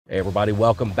Hey everybody,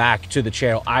 welcome back to the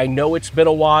channel. I know it's been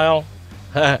a while.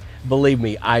 Believe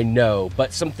me, I know,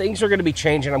 but some things are going to be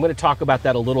changing. I'm going to talk about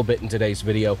that a little bit in today's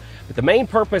video. But the main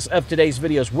purpose of today's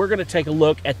video is we're going to take a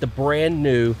look at the brand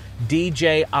new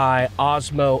DJI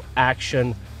Osmo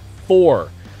Action 4.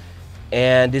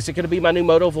 And is it going to be my new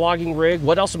motovlogging rig?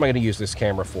 What else am I going to use this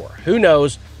camera for? Who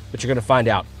knows, but you're going to find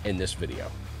out in this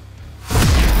video.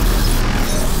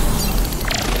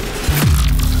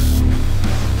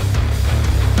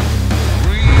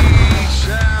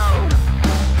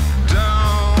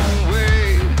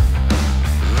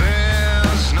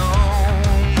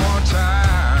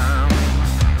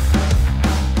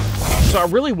 So I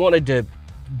really wanted to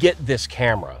get this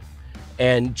camera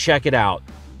and check it out.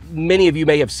 Many of you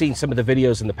may have seen some of the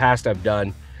videos in the past I've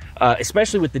done,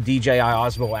 especially with the DJI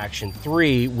Osmo Action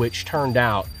 3, which turned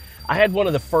out, I had one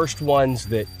of the first ones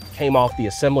that came off the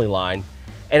assembly line,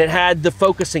 and it had the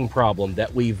focusing problem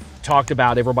that we've talked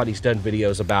about. Everybody's done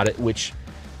videos about it, which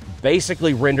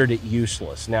basically rendered it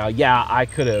useless. Now, yeah, I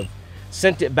could have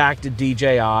sent it back to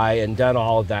DJI and done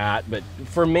all of that, but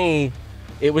for me,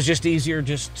 it was just easier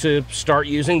just to start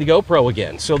using the GoPro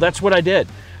again. So that's what I did.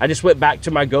 I just went back to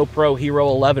my GoPro Hero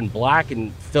 11 Black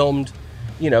and filmed,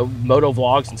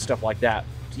 motovlogs and stuff like that,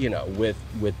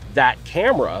 with that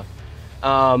camera.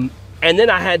 And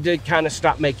then I had to kind of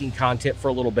stop making content for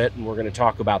a little bit, and we're going to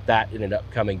talk about that in an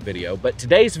upcoming video. But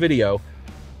today's video,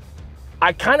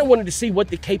 I kind of wanted to see what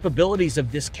the capabilities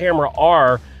of this camera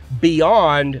are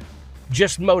beyond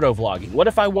just motovlogging. What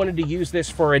if I wanted to use this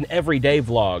for an everyday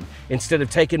vlog instead of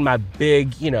taking my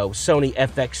big, Sony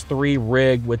FX3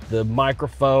 rig with the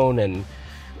microphone and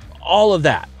all of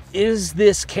that? Is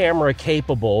this camera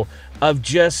capable of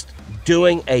just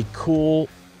doing a cool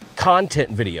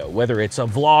content video, whether it's a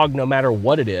vlog, no matter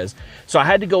what it is? So I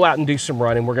had to go out and do some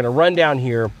running. We're gonna run down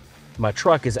here. My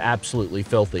truck is absolutely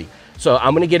filthy. So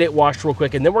I'm gonna get it washed real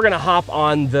quick, and then we're gonna hop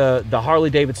on the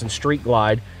Harley-Davidson Street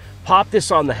Glide, pop this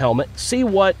on the helmet, see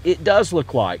what it does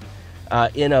look like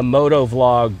in a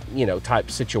motovlog,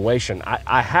 type situation.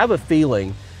 I have a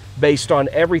feeling, based on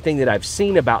everything that I've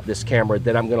seen about this camera,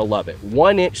 that I'm gonna love it.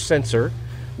 1-inch sensor,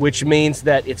 which means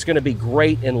that it's gonna be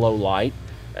great in low light.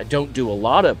 I don't do a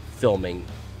lot of filming,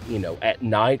 at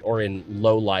night or in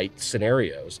low light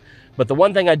scenarios. But the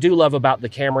one thing I do love about the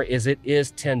camera is it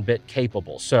is 10-bit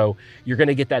capable. So you're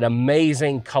gonna get that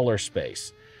amazing color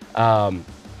space.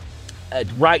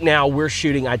 Right now we're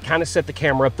shooting, I'd kind of set the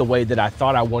camera up the way that I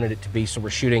thought I wanted it to be. So we're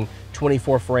shooting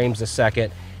 24 frames a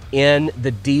second in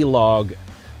the D-Log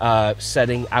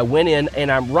setting. I went in and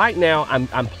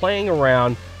I'm playing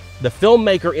around. The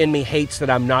filmmaker in me hates that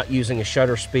I'm not using a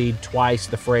shutter speed twice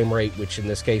the frame rate, which in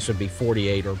this case would be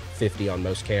 48 or 50 on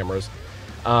most cameras.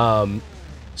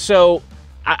 So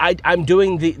I'm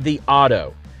doing the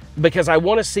auto, because I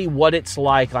want to see what it's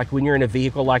like when you're in a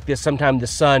vehicle like this. Sometimes the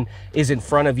sun is in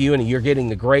front of you and you're getting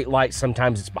the great light.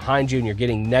 Sometimes it's behind you and you're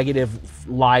getting negative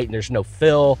light and there's no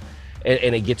fill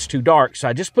and it gets too dark. So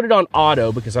I just put it on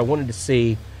auto because I wanted to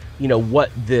see, what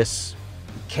this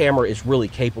camera is really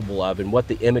capable of and what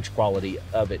the image quality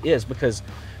of it is. Because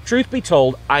truth be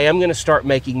told, I am going to start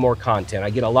making more content. I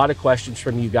get a lot of questions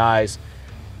from you guys,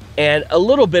 and a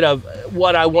little bit of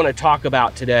what I want to talk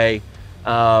about today.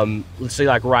 Let's see,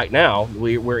 like right now,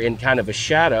 we're in kind of a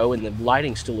shadow and the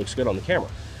lighting still looks good on the camera.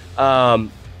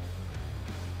 I'm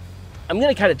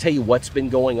going to kind of tell you what's been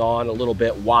going on a little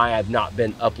bit, why I've not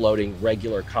been uploading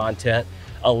regular content.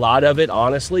 A lot of it,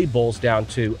 honestly, boils down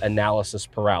to analysis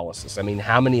paralysis. I mean,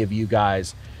 how many of you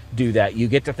guys do that? You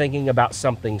get to thinking about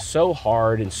something so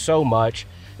hard and so much,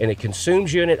 and it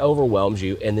consumes you and it overwhelms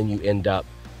you, and then you end up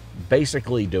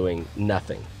basically doing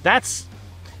nothing. That's,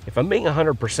 if I'm being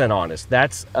 100% honest,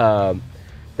 that's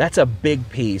a big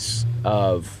piece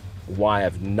of why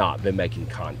I've not been making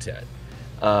content.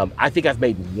 I think I've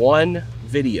made one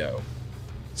video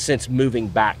since moving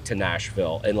back to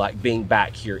Nashville and being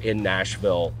back here in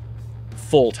Nashville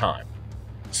full time.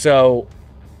 So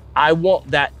I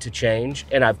want that to change,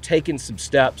 and I've taken some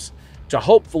steps to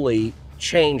hopefully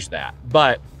change that.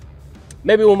 But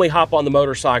maybe when we hop on the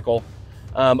motorcycle,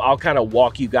 I'll kind of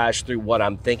walk you guys through what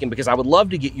I'm thinking, because I would love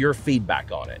to get your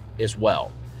feedback on it as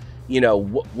well.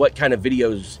 What kind of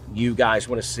videos you guys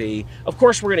want to see. Of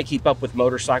course, we're going to keep up with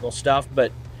motorcycle stuff,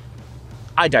 but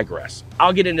I digress.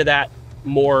 I'll get into that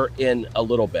more in a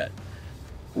little bit.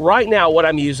 Right now, what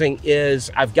I'm using is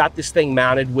I've got this thing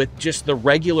mounted with just the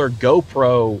regular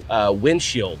GoPro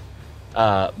windshield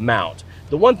mount.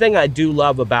 The one thing I do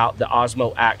love about the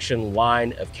Osmo Action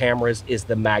line of cameras is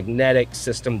the magnetic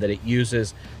system that it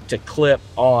uses to clip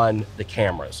on the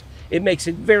cameras. It makes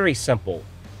it very simple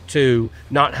to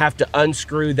not have to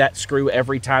unscrew that screw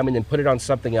every time and then put it on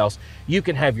something else. You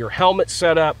can have your helmet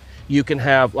set up. You can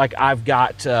have, like I've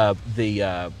got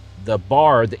the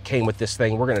bar that came with this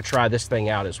thing. We're gonna try this thing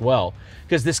out as well,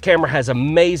 because this camera has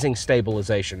amazing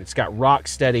stabilization. It's got rock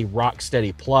steady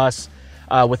plus,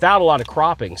 without a lot of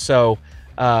cropping. So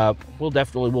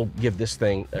we'll give this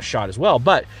thing a shot as well.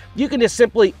 But you can just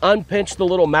simply unpinch the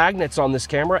little magnets on this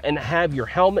camera and have your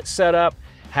helmet set up,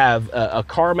 have a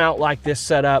car mount like this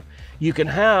set up. You can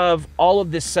have all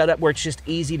of this set up where it's just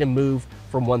easy to move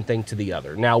from one thing to the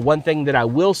other. Now, one thing that I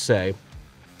will say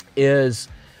is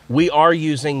we are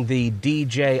using the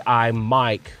DJI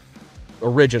mic,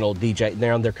 original DJI.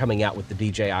 Now they're coming out with the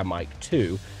DJI mic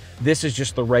 2. This is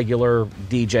just the regular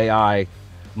DJI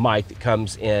mic that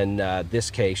comes in this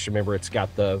case. Remember, it's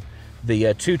got the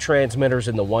 2 transmitters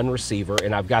and the 1 receiver,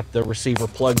 and I've got the receiver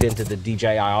plugged into the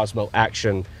DJI Osmo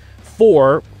Action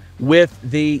 4 with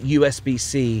the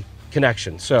USB-C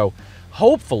connection. So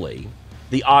hopefully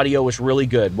the audio is really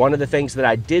good. One of the things that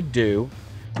I did do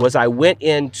was I went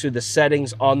into the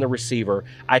settings on the receiver.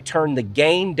 I turned the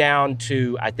gain down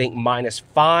to, I think,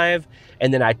 -5,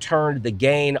 and then I turned the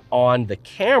gain on the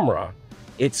camera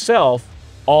itself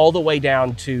all the way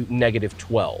down to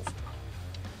 -12.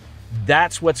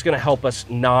 That's what's gonna help us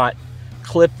not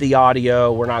clip the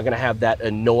audio. We're not gonna have that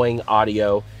annoying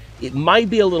audio. It might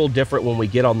be a little different when we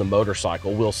get on the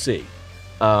motorcycle, we'll see.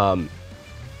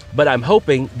 But I'm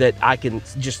hoping that I can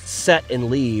just set and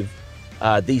leave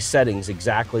these settings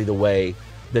exactly the way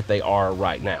that they are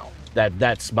right now.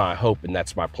 That's my hope and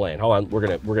that's my plan. Hold on, we're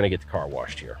gonna get the car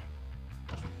washed here.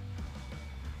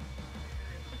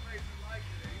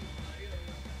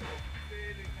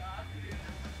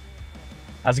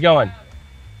 How's it going?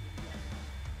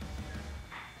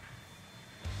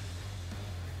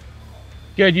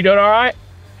 Good, you doing all right?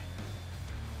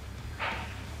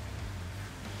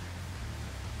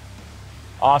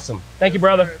 Awesome. Thank you,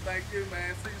 brother. Thank you,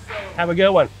 man. See you soon. Have a good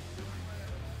one.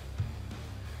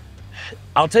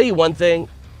 I'll tell you one thing,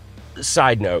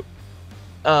 side note.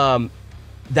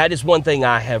 That is one thing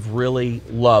I have really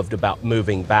loved about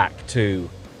moving back to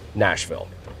Nashville.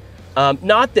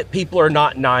 Not that people are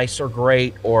not nice or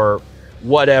great or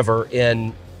whatever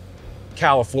in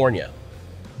California,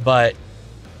 but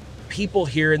people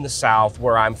here in the South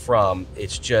where I'm from,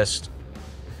 it's just,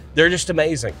 they're just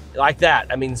amazing. Like that.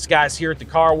 I mean, this guy's here at the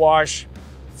car wash,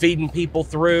 feeding people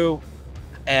through,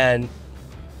 and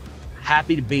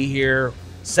happy to be here,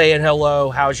 saying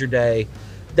hello, how's your day?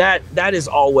 That is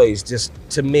always just,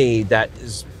 to me,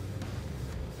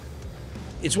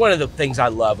 it's one of the things I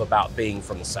love about being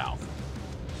from the South.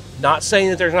 Not saying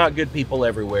that there's not good people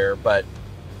everywhere, but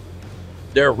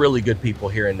there are really good people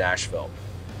here in Nashville.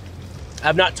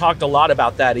 I've not talked a lot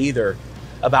about that either,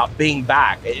 about being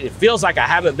back. It feels like I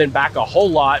haven't been back a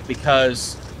whole lot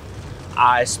because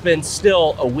I spend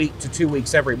still a week to 2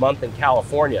 weeks every month in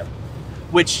California,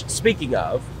 which, speaking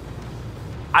of,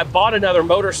 I bought another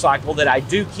motorcycle that I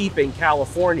do keep in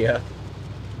California,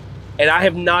 and I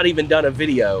have not even done a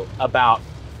video about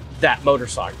that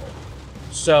motorcycle.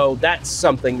 So that's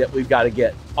something that we've got to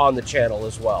get on the channel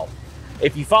as well.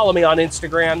 If you follow me on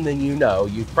Instagram, then you know,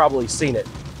 you've probably seen it.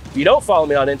 If you don't follow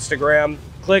me on Instagram,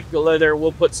 click there,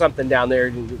 we'll put something down there.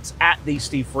 It's at the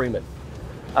Steve Freeman.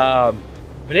 But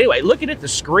anyway, looking at the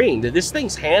screen, this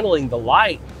thing's handling the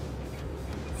light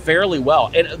fairly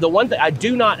well. And the one thing, I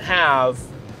do not have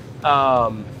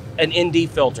an ND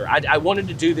filter. I wanted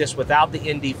to do this without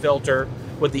the ND filter,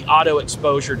 with the auto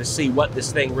exposure, to see what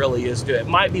this thing really is doing. It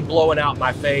might be blowing out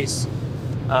my face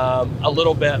a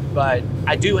little bit, but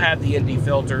I do have the ND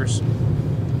filters,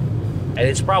 and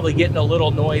it's probably getting a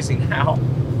little noisy now.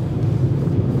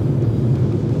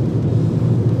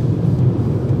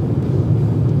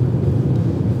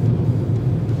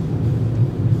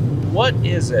 What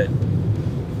is it?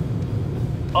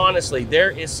 Honestly, there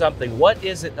is something. What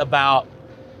is it about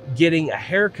getting a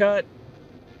haircut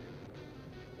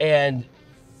and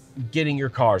getting your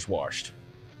cars washed?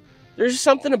 There's just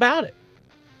something about it.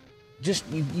 Just,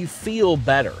 you feel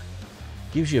better.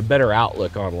 Gives you a better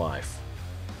outlook on life.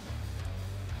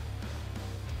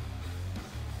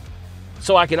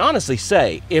 So I can honestly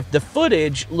say, if the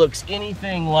footage looks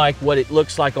anything like what it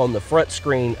looks like on the front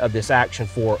screen of this Action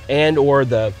 4 and or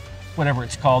the, whatever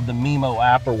it's called, the Mimo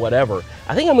app or whatever,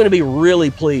 I think I'm going to be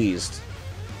really pleased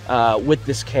with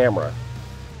this camera.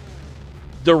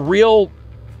 The real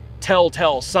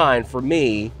telltale sign for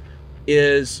me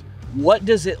is, what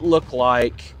does it look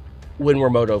like when we're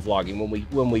motovlogging?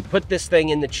 When we put this thing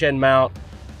in the chin mount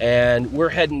and we're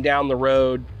heading down the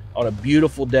road on a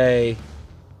beautiful day,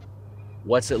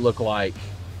 what's it look like?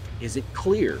 Is it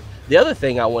clear? The other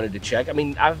thing I wanted to check, I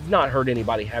mean, I've not heard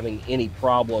anybody having any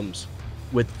problems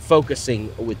with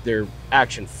focusing with their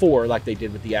Action 4 like they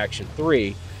did with the Action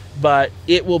 3, but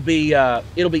it'll be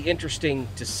interesting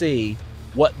to see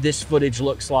what this footage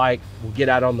looks like. We'll get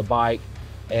out on the bike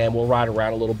and we'll ride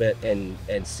around a little bit and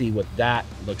see what that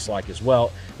looks like as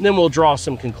well. And then we'll draw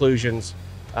some conclusions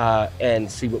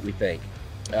and see what we think.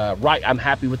 Right, I'm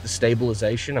happy with the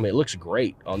stabilization. I mean, it looks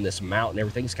great on this mount and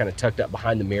everything. It's kind of tucked up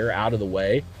behind the mirror, out of the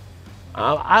way.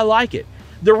 I like it.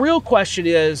 The real question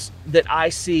is that I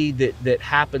see that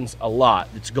happens a lot,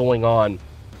 that's going on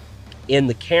in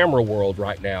the camera world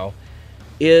right now,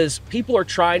 is people are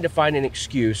trying to find an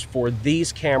excuse for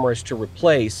these cameras to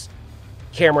replace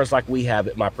cameras like we have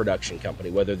at my production company,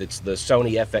 whether it's the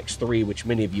Sony FX3, which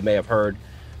many of you may have heard.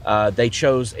 They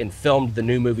chose and filmed the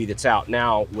new movie that's out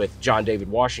now with John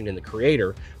David Washington, the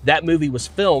creator. That movie was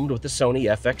filmed with the Sony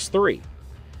FX3.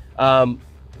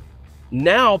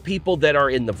 Now people that are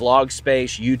in the vlog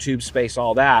space, YouTube space,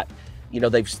 all that, you know,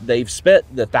 they've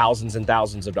spent the thousands and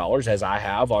thousands of dollars, as I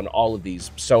have, on all of these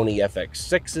Sony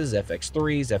FX6s,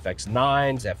 FX3s,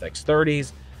 FX9s,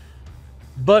 FX30s.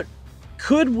 But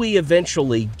could we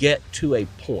eventually get to a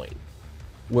point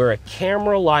where a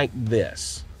camera like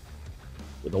this,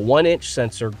 with a 1-inch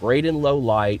sensor, great in low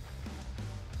light,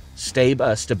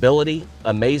 stability,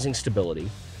 amazing stability,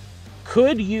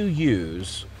 could you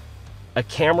use a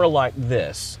camera like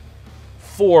this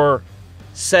for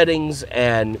settings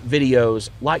and videos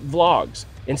like vlogs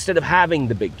instead of having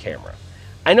the big camera?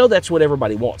 I know that's what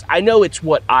everybody wants. I know it's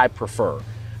what I prefer.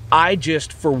 I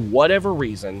just, for whatever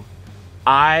reason,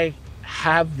 I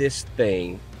have this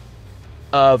thing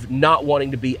of not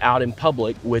wanting to be out in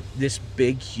public with this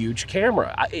big, huge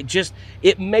camera.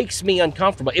 It makes me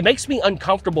uncomfortable. It makes me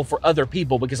uncomfortable for other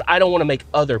people because I don't want to make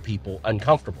other people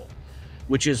uncomfortable,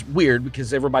 which is weird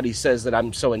because everybody says that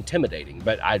I'm so intimidating,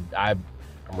 but I'm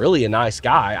really a nice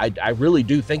guy. I really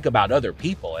do think about other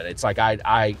people, and it's like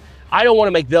I don't want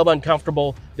to make them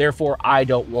uncomfortable, therefore I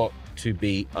don't want to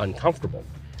be uncomfortable.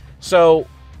 So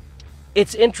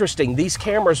it's interesting. These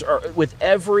cameras are, with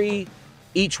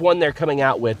each one they're coming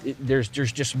out with, there's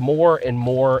just more and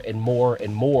more and more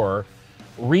and more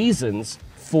reasons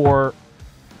for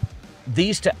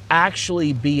these to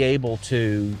actually be able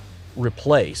to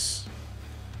replace,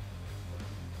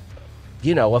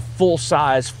 you know, a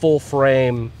full-size,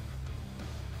 full-frame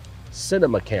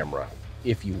cinema camera,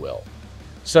 if you will.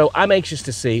 So I'm anxious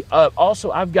to see.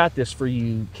 Also, I've got this for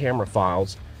you camera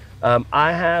files.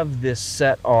 I have this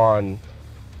set on,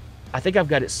 I think I've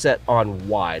got it set on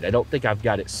wide. I don't think I've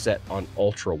got it set on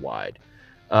ultra wide.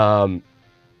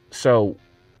 So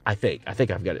I think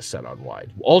I've got it set on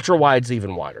wide. Ultra wide's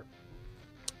even wider.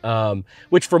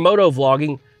 Which for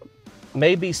motovlogging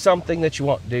may be something that you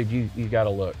want. Dude, you gotta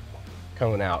look.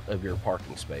 Coming out of your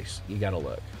parking space, you gotta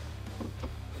look.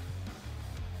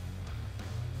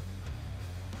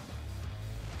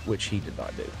 Which he did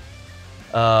not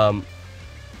do.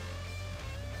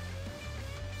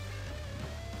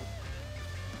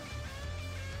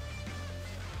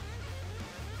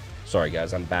 Sorry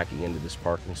guys, I'm backing into this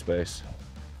parking space.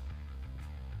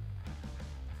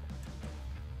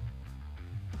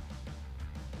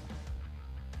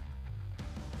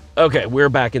 Okay, we're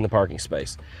back in the parking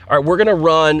space. All right, we're gonna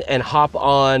run and hop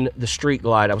on the Street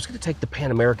Glide. I was gonna take the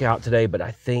Pan America out today, but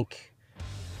I think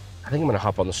I'm gonna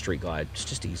hop on the Street Glide. It's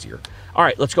just easier. All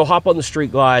right, let's go hop on the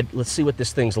Street Glide. Let's see what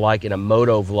this thing's like in a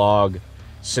moto vlog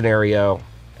scenario,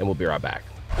 and we'll be right back.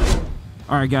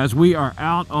 All right, guys, we are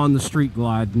out on the Street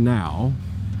Glide now.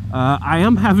 I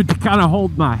am having to kind of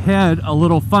hold my head a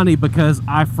little funny because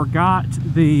I forgot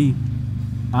the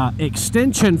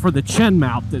extension for the chin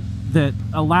mount that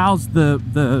allows the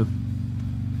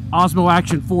Osmo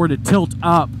Action 4 to tilt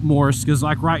up more, because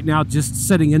like right now, just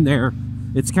sitting in there,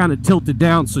 it's kind of tilted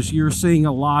down, so you're seeing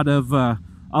a lot of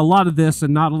this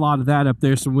and not a lot of that up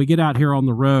there. So when we get out here on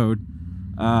the road,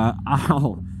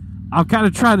 I'll kind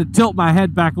of try to tilt my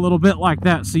head back a little bit like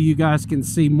that so you guys can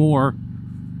see more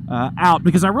out,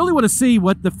 because I really want to see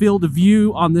what the field of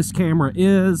view on this camera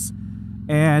is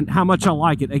and how much I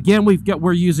like it. Again,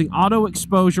 we're using auto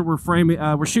exposure.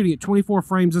 We're shooting at 24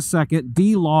 frames a second,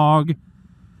 D-Log,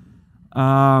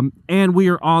 and we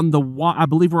are on the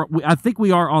I think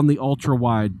we are on the ultra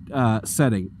wide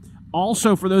setting.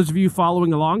 Also, for those of you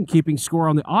following along, keeping score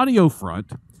on the audio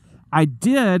front, I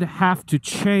did have to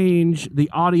change the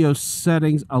audio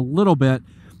settings a little bit.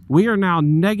 We are now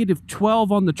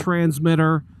 -12 on the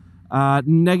transmitter,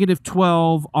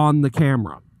 -12 on the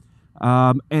camera.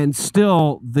 And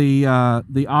still the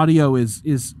audio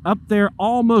is up there,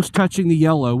 almost touching the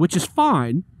yellow, which is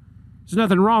fine. There's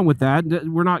nothing wrong with that.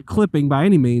 We're not clipping by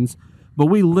any means, but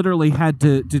we literally had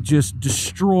to just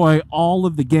destroy all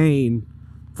of the gain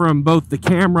from both the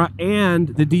camera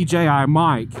and the DJI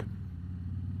mic.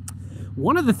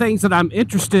 One of the things that I'm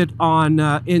interested on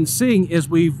in seeing is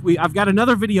I've got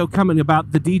another video coming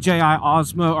about the DJI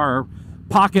Osmo or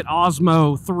Pocket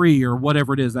Osmo 3 or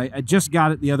whatever it is. I just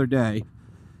got it the other day.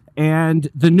 And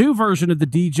the new version of the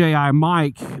DJI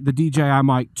mic, the DJI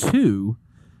Mic 2,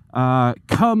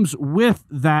 comes with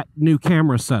that new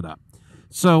camera setup.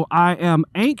 So I am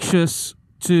anxious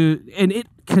to, and it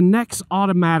connects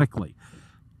automatically.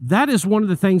 That is one of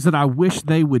the things that I wish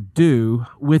they would do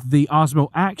with the Osmo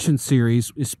Action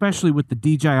series, especially with the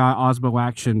DJI Osmo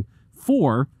Action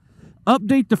 4.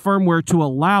 Update the firmware to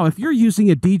allow, if you're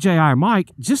using a DJI mic,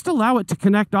 just allow it to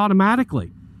connect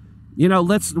automatically. You know,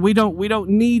 we don't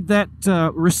need that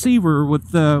receiver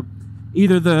with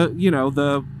either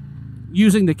the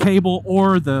using the cable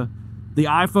or the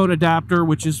iPhone adapter,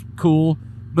 which is cool,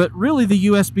 but really the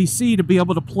USB-C to be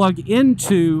able to plug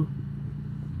into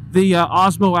the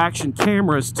Osmo Action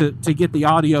cameras to get the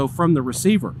audio from the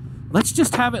receiver. Let's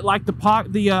just have it like the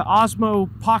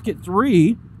Osmo Pocket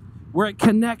 3, where it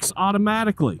connects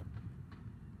automatically.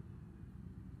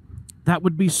 That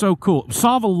would be so cool.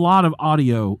 Solve a lot of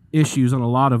audio issues and a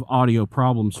lot of audio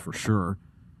problems for sure.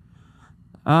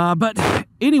 But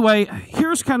anyway,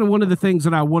 here's kind of one of the things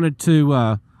that I wanted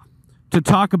to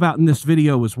talk about in this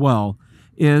video as well,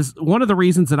 is one of the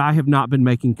reasons that I have not been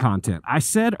making content. I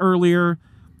said earlier,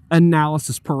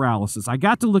 analysis paralysis. I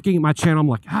got to looking at my channel, I'm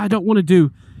like, I don't want to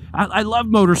do, I love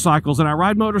motorcycles and I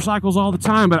ride motorcycles all the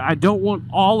time, but I don't want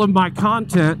all of my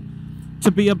content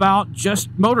to be about just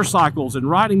motorcycles and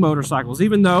riding motorcycles,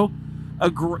 even though,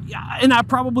 and I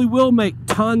probably will make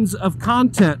tons of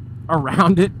content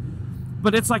around it,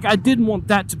 but it's like I didn't want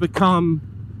that to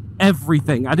become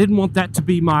everything. I didn't want that to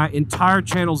be my entire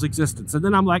channel's existence. And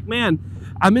then I'm like, man,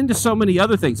 I'm into so many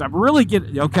other things. I'm really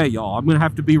getting, okay, y'all, I'm going to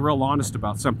have to be real honest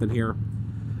about something here.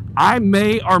 I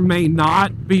may or may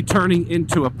not be turning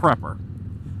into a prepper.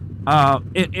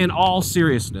 In all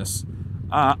seriousness,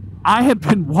 I have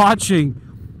been watching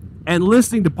and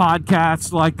listening to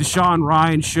podcasts like the Sean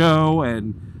Ryan Show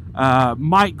and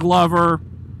Mike Glover,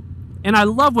 and I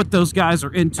love what those guys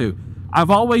are into. I've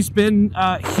always been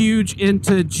huge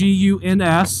into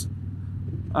GUNS.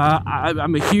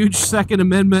 I'm a huge Second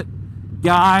Amendment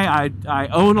guy. I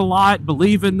own a lot,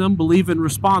 believe in them, believe in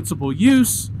responsible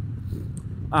use,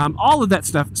 all of that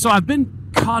stuff. So I've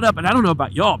been caught up, and I don't know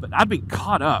about y'all, but I've been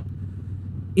caught up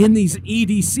in these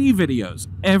EDC videos,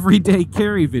 everyday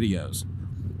carry videos,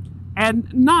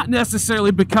 and not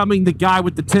necessarily becoming the guy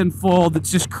with the tinfoil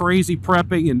that's just crazy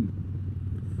prepping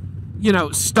and, you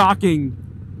know, stocking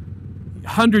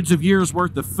hundreds of years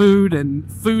worth of food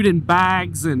in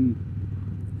bags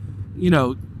and, you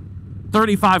know,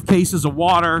 35 cases of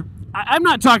water. I'm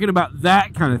not talking about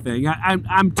that kind of thing.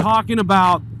 I'm talking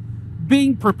about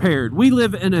being prepared. We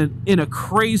live in a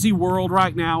crazy world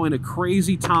right now, in a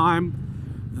crazy time.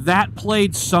 That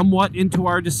played somewhat into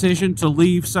our decision to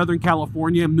leave Southern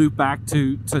California and move back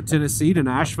to Tennessee, to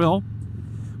Nashville.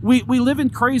 We live in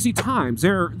crazy times.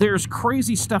 There's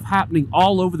crazy stuff happening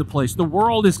all over the place. The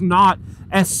world is not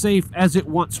as safe as it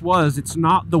once was. It's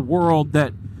not the world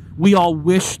that we all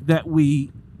wish that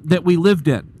we lived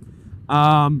in.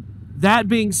 That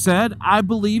being said, I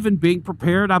believe in being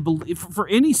prepared. I believe for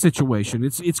any situation.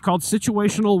 It's called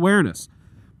situational awareness.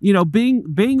 You know,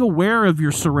 being aware of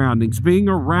your surroundings, being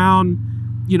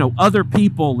around, you know, other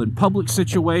people and public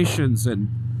situations, and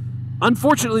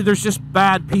unfortunately, there's just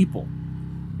bad people.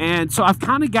 And so I've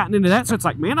kind of gotten into that. So it's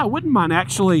like, man, I wouldn't mind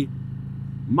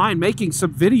making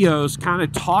some videos kind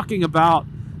of talking about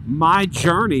my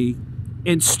journey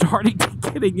and starting to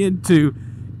getting into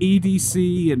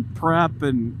EDC and prep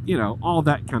and, you know, all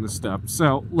that kind of stuff.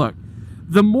 So look,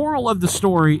 the moral of the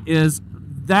story is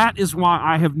that is why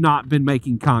I have not been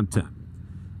making content,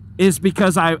 is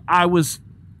because I was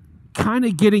kind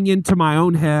of getting into my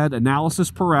own head,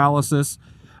 analysis paralysis,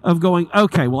 of going,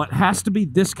 okay, well, it has to be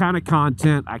this kind of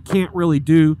content. I can't really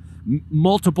do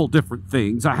multiple different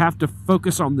things. I have to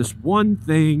focus on this one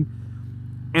thing,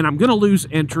 and I'm going to lose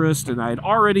interest, and I had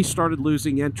already started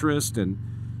losing interest, and,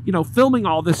 you know, filming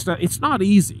all this stuff, it's not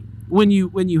easy. When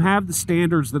you have the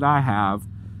standards that I have,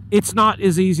 it's not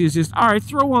as easy as just, all right,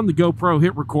 throw on the GoPro,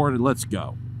 hit record, and let's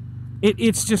go.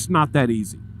 It's just not that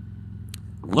easy.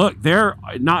 Look,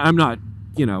 I'm not,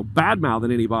 you know,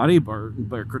 bad-mouthing anybody or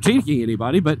critiquing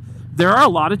anybody, but there are a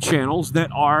lot of channels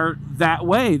that are that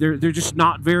way. They're just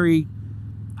not very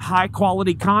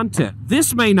high-quality content.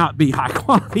 This may not be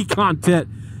high-quality content,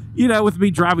 you know, with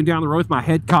me driving down the road with my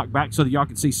head cocked back so that y'all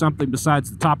can see something besides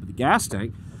the top of the gas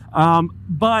tank.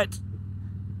 But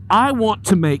I want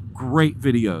to make great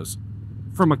videos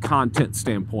from a content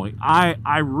standpoint.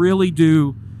 I really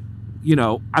do. You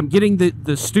know, I'm getting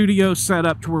the studio set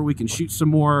up to where we can shoot some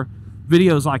more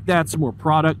videos like that, some more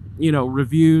product, you know,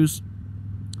 reviews.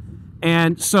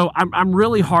 And so I'm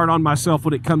really hard on myself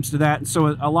when it comes to that. And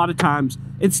so a lot of times,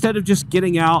 instead of just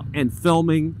getting out and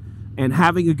filming and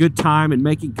having a good time and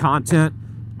making content,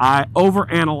 I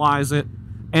overanalyze it,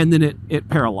 and then it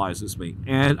paralyzes me,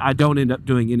 and I don't end up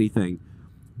doing anything.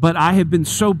 But I have been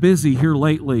so busy here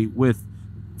lately with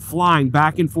flying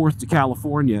back and forth to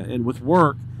California and with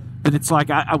work that it's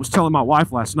like I was telling my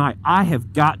wife last night, I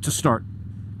have got to start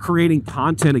creating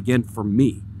content again for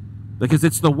me, because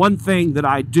it's the one thing that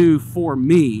I do for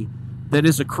me that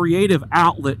is a creative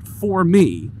outlet for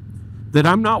me, that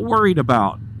I'm not worried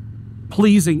about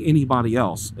pleasing anybody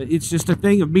else. It's just a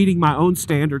thing of meeting my own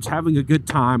standards, having a good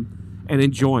time, and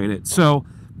enjoying it. So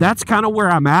that's kind of where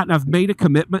I'm at, and I've made a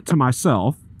commitment to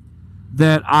myself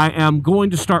that I am going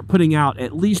to start putting out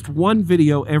at least one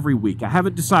video every week. I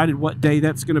haven't decided what day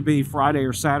that's going to be, Friday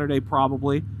or Saturday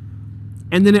probably.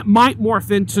 And then it might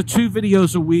morph into 2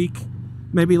 videos a week,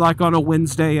 maybe like on a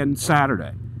Wednesday and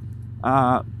Saturday.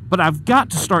 But I've got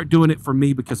to start doing it for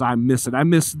me because I miss it. I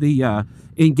miss the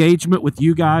engagement with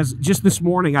you guys. Just this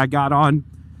morning I got on,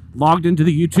 logged into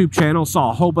the YouTube channel,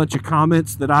 saw a whole bunch of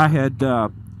comments that I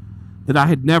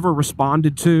had never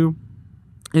responded to,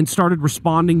 and started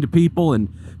responding to people, and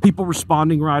people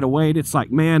responding right away. And it's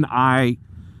like, man, I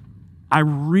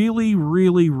really,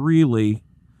 really, really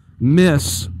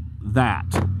miss that.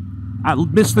 I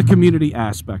miss the community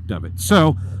aspect of it.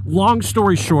 So, long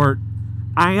story short,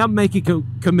 I am making a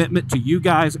commitment to you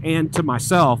guys and to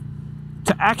myself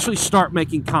to actually start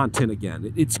making content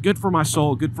again. It's good for my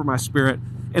soul, good for my spirit,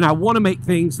 and I want to make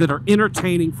things that are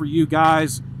entertaining for you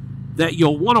guys, that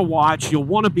you'll want to watch, you'll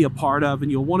want to be a part of,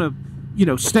 and you'll want to, you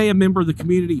know, stay a member of the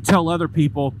community, tell other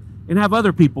people, and have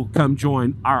other people come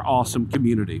join our awesome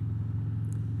community.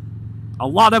 A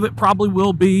lot of it probably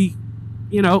will be,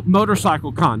 you know,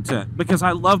 motorcycle content, because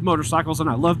I love motorcycles and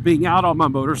I love being out on my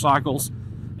motorcycles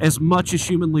as much as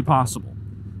humanly possible.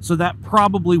 So that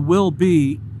probably will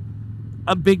be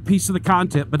a big piece of the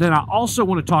content. But then I also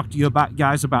want to talk to you about,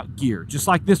 guys, about gear, just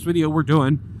like this video we're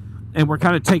doing, and we're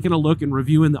kind of taking a look and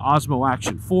reviewing the Osmo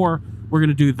Action 4. We're going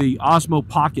to do the Osmo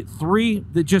Pocket 3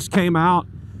 that just came out.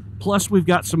 Plus, we've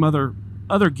got some other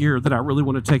gear that I really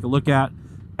want to take a look at.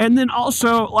 And then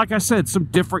also, like I said, some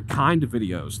different kind of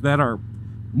videos that are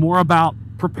more about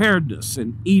preparedness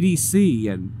and EDC,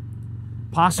 and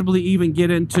possibly even get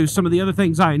into some of the other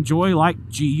things I enjoy, like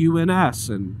GUNS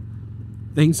and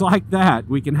things like that.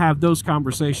 We can have those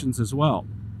conversations as well.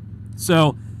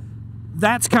 So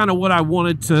that's kind of what I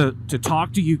wanted to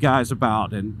talk to you guys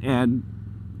about, and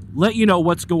let you know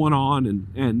what's going on,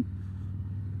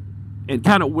 and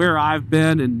kind of where I've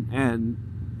been and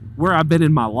where I've been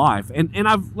in my life. And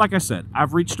I've, like I said,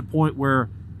 I've reached a point where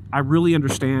I really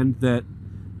understand that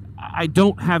I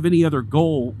don't have any other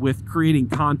goal with creating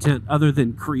content other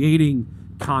than creating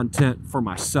content for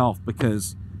myself,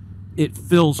 because it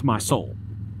fills my soul.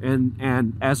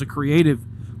 And as a creative,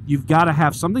 you've got to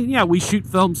have something. Yeah, we shoot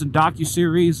films and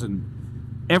docuseries and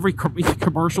every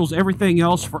commercials, everything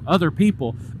else for other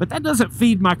people, but that doesn't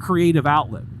feed my creative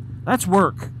outlet. That's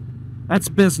work. That's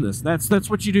business. That's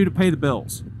what you do to pay the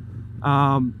bills.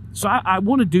 So I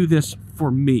want to do this for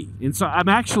me. And so I'm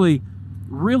actually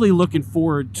really looking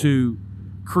forward to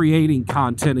creating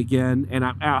content again. And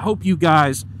I hope you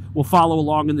guys will follow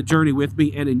along in the journey with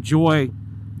me and enjoy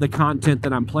the content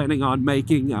that I'm planning on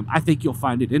making. I think you'll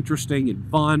find it interesting and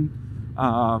fun.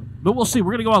 But we'll see.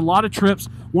 We're going to go on a lot of trips.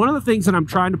 One of the things that I'm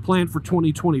trying to plan for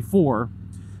 2024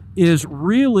 is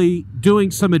really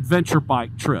doing some adventure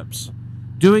bike trips,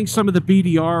 doing some of the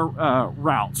BDR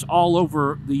routes all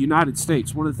over the United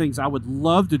States. One of the things I would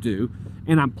love to do,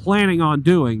 and I'm planning on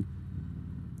doing,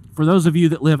 for those of you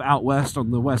that live out west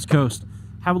on the West Coast,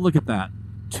 have a look at that.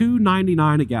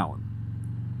 $2.99 a gallon.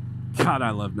 God,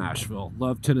 I love Nashville,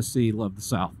 love Tennessee, love the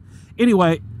South.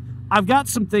 Anyway, I've got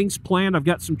some things planned. I've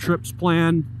got some trips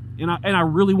planned, and I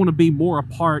really want to be more a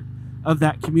part of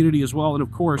that community as well. And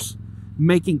of course,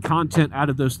 making content out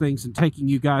of those things and taking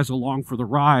you guys along for the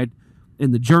ride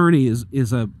and the journey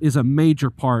is a major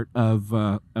part of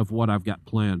what I've got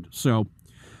planned. So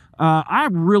I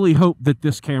really hope that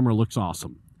this camera looks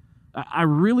awesome. I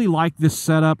really like this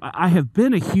setup. I have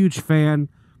been a huge fan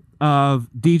of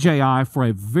DJI for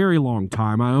a very long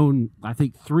time. I own, I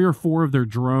think, 3 or 4 of their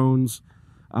drones.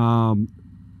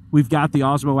 We've got the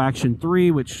Osmo Action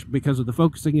 3, which, because of the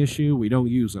focusing issue, we don't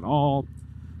use at all.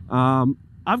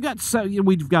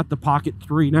 We've got the Pocket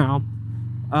 3 now.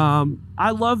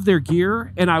 I love their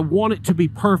gear, and I want it to be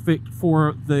perfect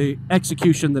for the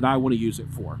execution that I want to use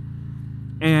it for.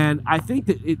 And I think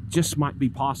that it just might be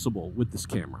possible with this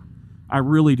camera. I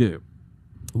really do.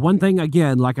 One thing,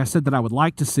 again, like I said, that I would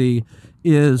like to see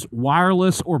is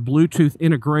wireless or Bluetooth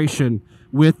integration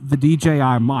with the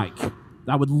DJI mic.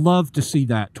 I would love to see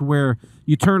that, to where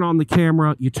you turn on the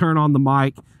camera, you turn on the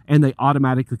mic, and they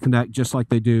automatically connect just like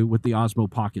they do with the Osmo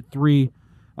Pocket 3,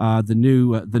 the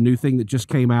new thing that just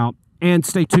came out. And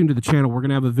stay tuned to the channel. We're going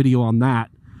to have a video on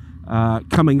that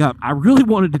coming up. I really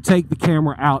wanted to take the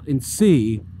camera out and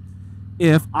see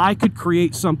if I could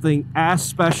create something as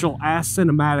special, as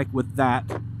cinematic with that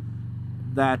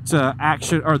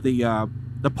action, or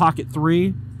the Pocket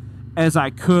 3, as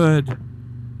I could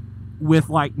with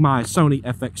like my Sony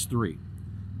FX3.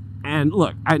 And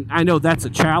look, I know that's a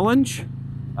challenge,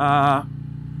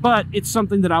 but it's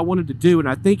something that I wanted to do, and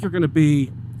I think you're going to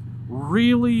be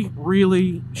really,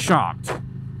 really shocked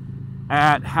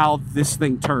at how this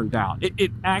thing turned out.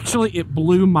 It actually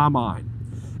blew my mind.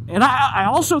 And I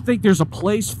also think there's a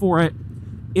place for it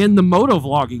in the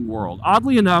motovlogging world.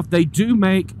 Oddly enough, they do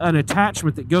make an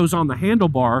attachment that goes on the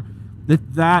handlebar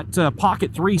that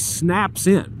Pocket 3 snaps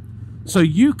in. So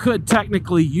you could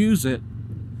technically use it,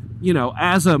 you know,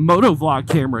 as a motovlog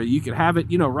camera. You could have it,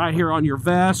 you know, right here on your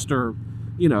vest, or,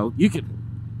 you know, you could,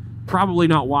 probably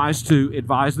not wise to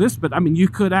advise this, but I mean, you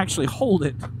could actually hold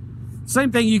it.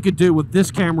 Same thing you could do with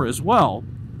this camera as well,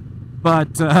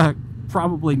 but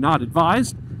probably not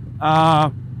advised.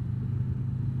 But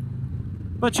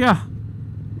yeah,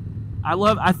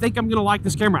 I think I'm gonna like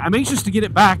this camera. I'm anxious to get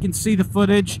it back and see the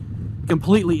footage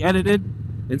completely edited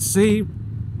and see,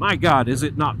 my God, is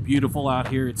it not beautiful out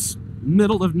here? It's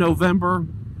middle of November.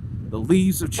 The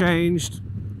leaves have changed.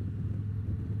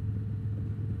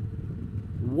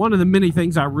 One of the many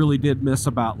things I really did miss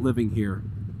about living here.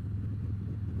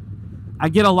 I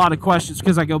get a lot of questions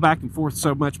because I go back and forth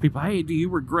so much. People, hey, do you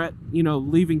regret, you know,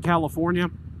 leaving California?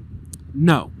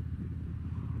 No,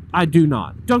 I do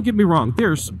not. Don't get me wrong.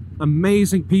 There's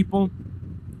amazing people.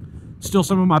 Still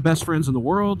some of my best friends in the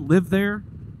world live there.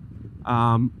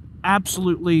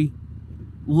 Absolutely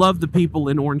love the people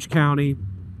in Orange County.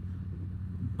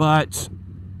 But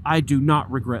I do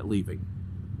not regret leaving.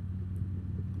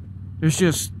 There's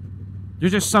just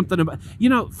something about, you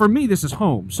know, for me, this is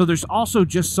home. So there's also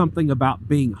just something about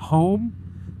being home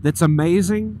that's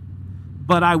amazing.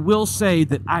 But I will say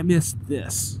that I miss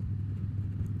this.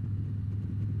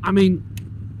 I mean,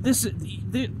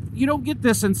 you don't get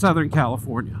this in Southern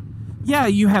California. Yeah,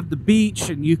 you have the beach,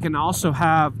 and you can also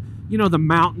have, you know, the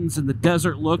mountains and the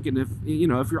desert look. And if, you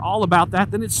know, if you're all about that,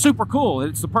 then it's super cool.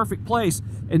 It's the perfect place.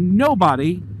 And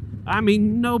nobody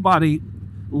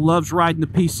loves riding the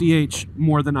PCH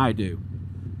more than I do.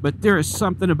 But there is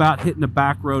something about hitting a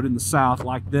back road in the South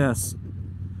like this,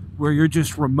 where you're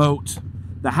just remote.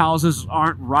 The houses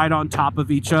aren't right on top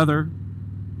of each other.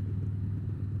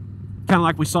 Kind of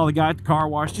like we saw the guy at the car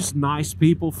wash. Just nice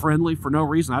people, friendly for no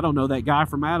reason. I don't know that guy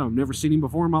from Adam. I've never seen him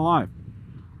before in my life.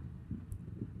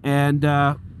 And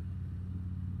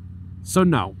so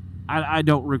no, I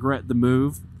don't regret the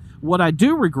move. What I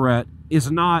do regret is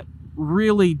not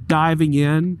really diving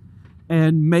in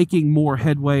and making more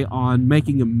headway on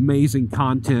making amazing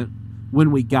content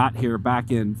when we got here back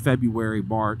in February,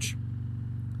 March.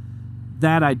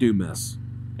 That I do miss.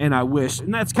 And I wish,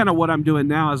 and that's kind of what I'm doing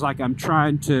now, is like I'm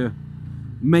trying to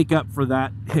make up for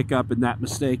that hiccup and that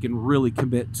mistake and really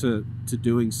commit to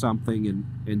doing something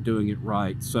and doing it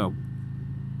right. So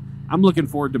I'm looking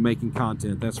forward to making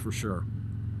content, that's for sure.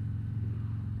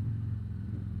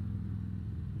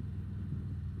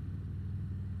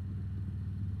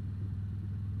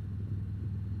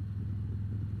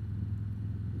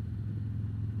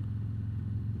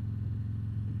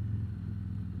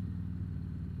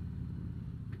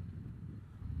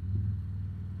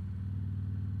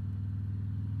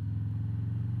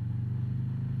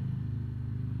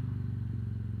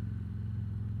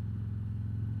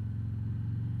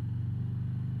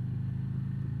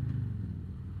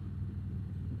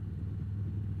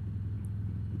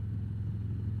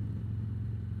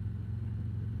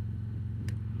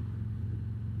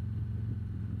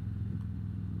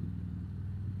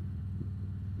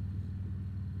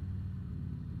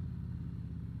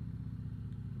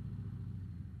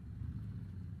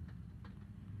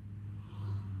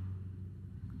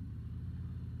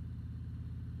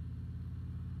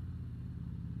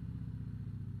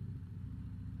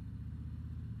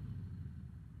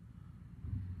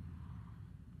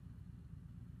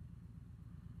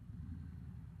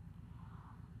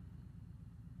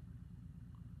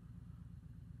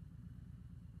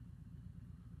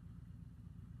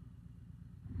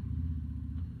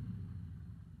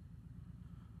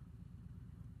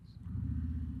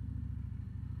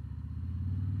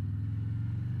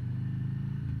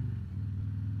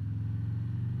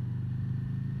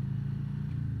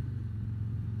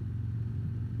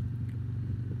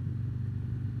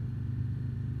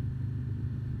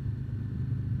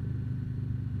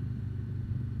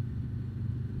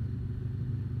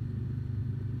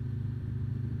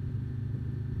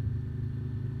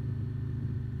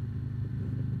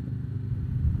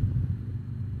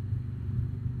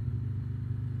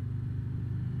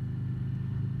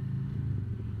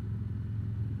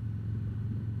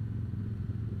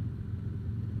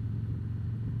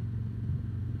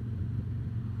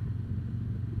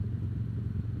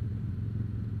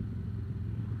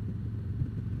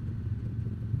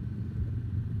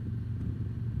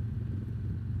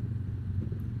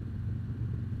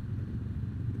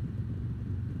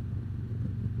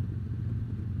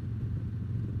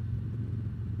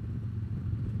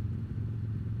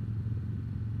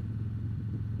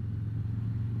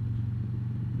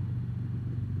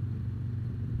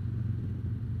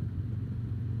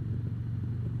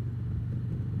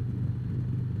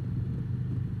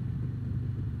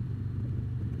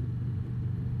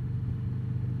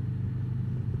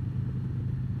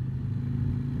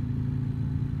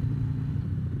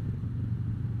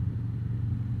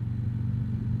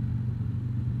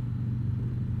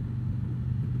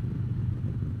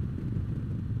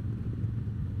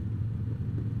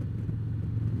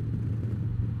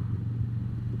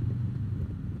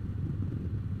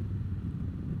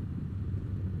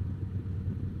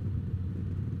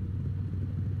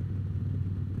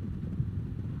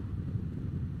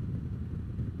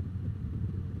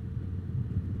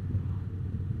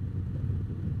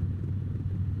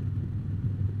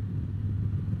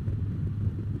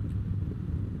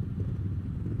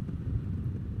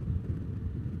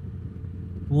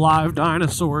 live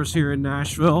dinosaurs here in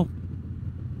Nashville.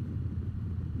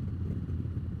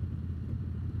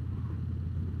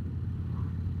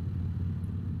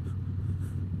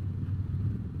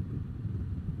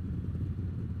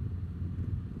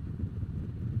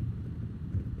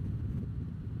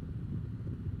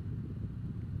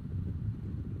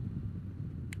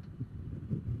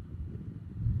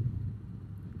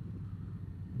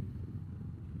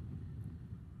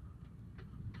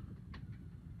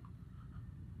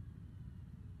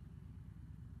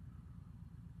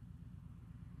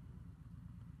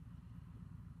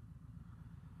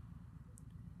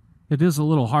 It is a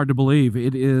little hard to believe.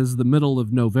 It is the middle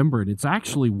of November, and it's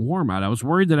actually warm out. I was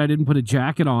worried that I didn't put a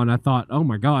jacket on. I thought, oh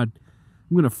my God,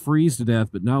 I'm going to freeze to death.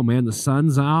 But no, man, the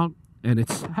sun's out, and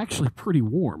it's actually pretty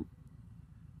warm.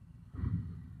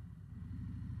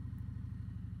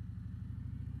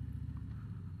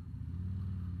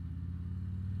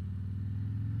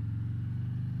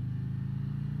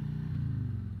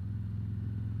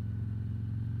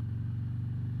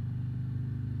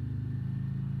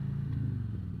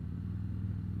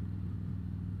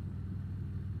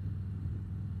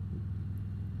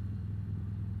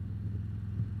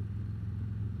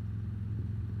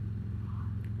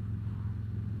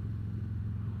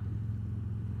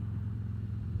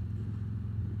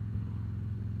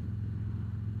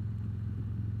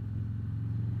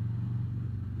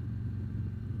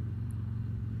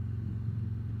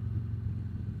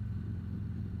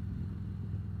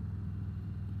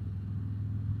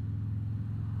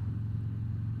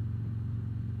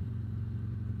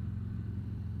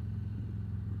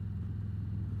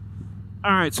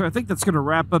 All right, so I think that's going to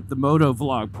wrap up the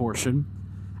Motovlog portion.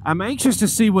 I'm anxious to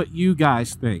see what you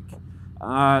guys think.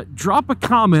 Drop a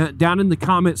comment down in the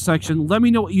comment section. Let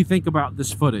me know what you think about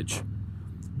this footage.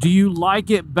 Do you like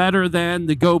it better than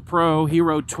the GoPro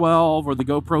Hero 12 or the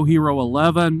GoPro Hero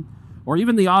 11 or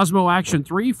even the Osmo Action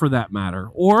 3 for that matter?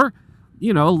 Or,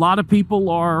 you know, a lot of people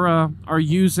are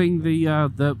using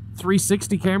the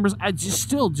 360 cameras. It's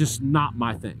still just not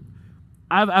my thing.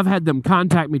 I've had them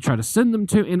contact me, try to send them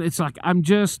to, and it's like,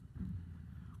 it's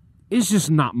just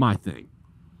not my thing.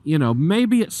 You know,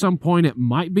 maybe at some point it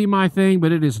might be my thing,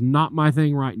 but it is not my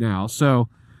thing right now. So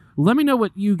let me know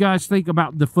what you guys think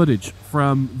about the footage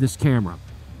from this camera.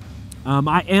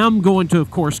 I am going to, of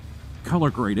course, color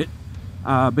grade it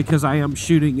because I am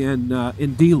shooting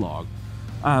in D-Log.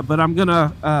 But I'm going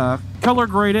to color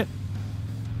grade it,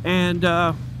 and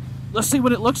let's see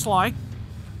what it looks like.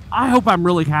 I hope I'm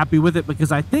really happy with it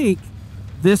because I think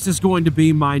this is going to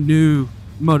be my new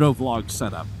Motovlog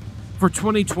setup for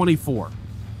 2024.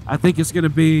 I think it's going to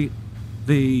be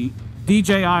the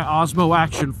DJI Osmo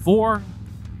Action 4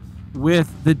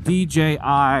 with the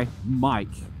DJI mic.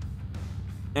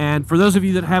 And for those of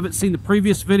you that haven't seen the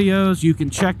previous videos, you can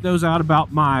check those out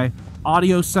about my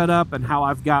audio setup and how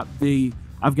I've got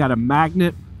a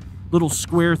magnet, little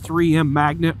square 3M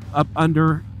magnet up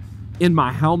under in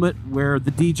my helmet where the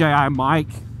DJI mic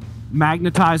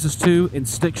magnetizes to and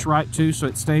sticks right to, so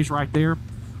it stays right there.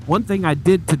 One thing I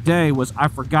did today was I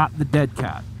forgot the dead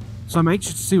cat. So I'm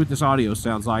anxious to see what this audio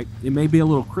sounds like. It may be a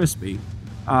little crispy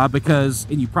because,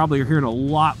 and you probably are hearing a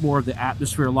lot more of the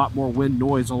atmosphere, a lot more wind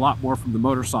noise, a lot more from the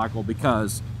motorcycle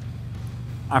because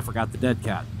I forgot the dead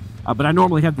cat. But I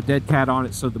normally have the dead cat on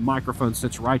it, so the microphone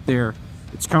sits right there.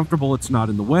 It's comfortable, it's not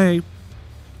in the way.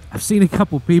 I've seen a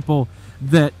couple people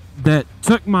that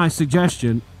took my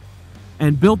suggestion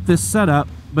and built this setup,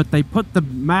 but they put the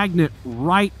magnet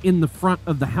right in the front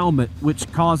of the helmet,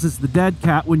 which causes the dead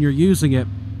cat, when you're using it,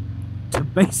 to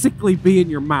basically be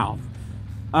in your mouth.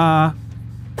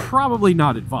 Probably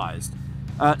not advised.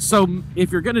 So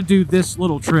if you're going to do this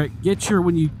little trick,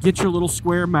 when you get your little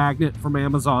square magnet from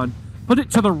Amazon, put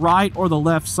it to the right or the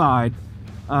left side,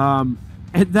 and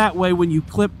that way when you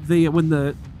clip when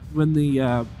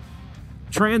the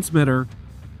transmitter,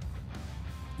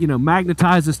 you know,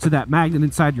 magnetizes to that magnet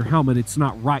inside your helmet, it's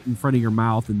not right in front of your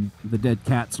mouth and the dead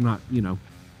cat's not, you know,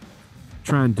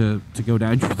 trying to go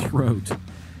down your throat.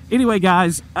 Anyway,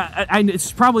 guys,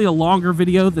 it's probably a longer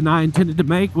video than I intended to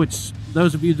make, which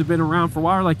those of you that have been around for a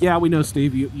while are like, yeah, we know,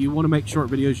 Steve, you want to make short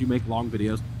videos, you make long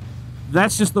videos.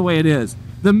 That's just the way it is.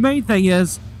 The main thing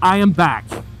is I am back.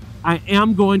 I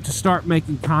am going to start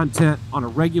making content on a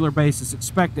regular basis.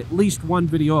 Expect at least one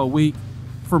video a week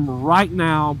from right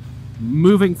now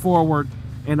moving forward,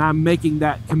 and I'm making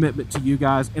that commitment to you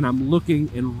guys, and I'm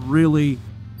looking and really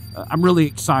I'm really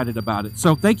excited about it.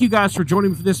 So thank you guys for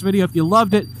joining me for this video. If you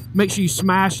loved it, make sure you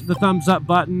smash the thumbs up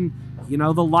button, you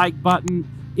know, the like button.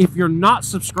 If you're not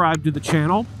subscribed to the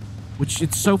channel, which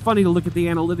it's so funny to look at the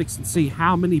analytics and see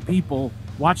how many people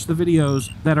watch the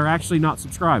videos that are actually not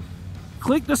subscribed.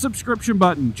 click the subscription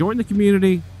button, join the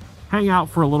community, hang out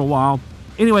for a little while.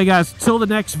 Anyway, guys, till the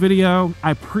next video,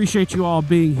 I appreciate you all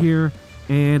being here,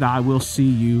 and I will see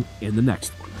you in the next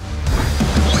one.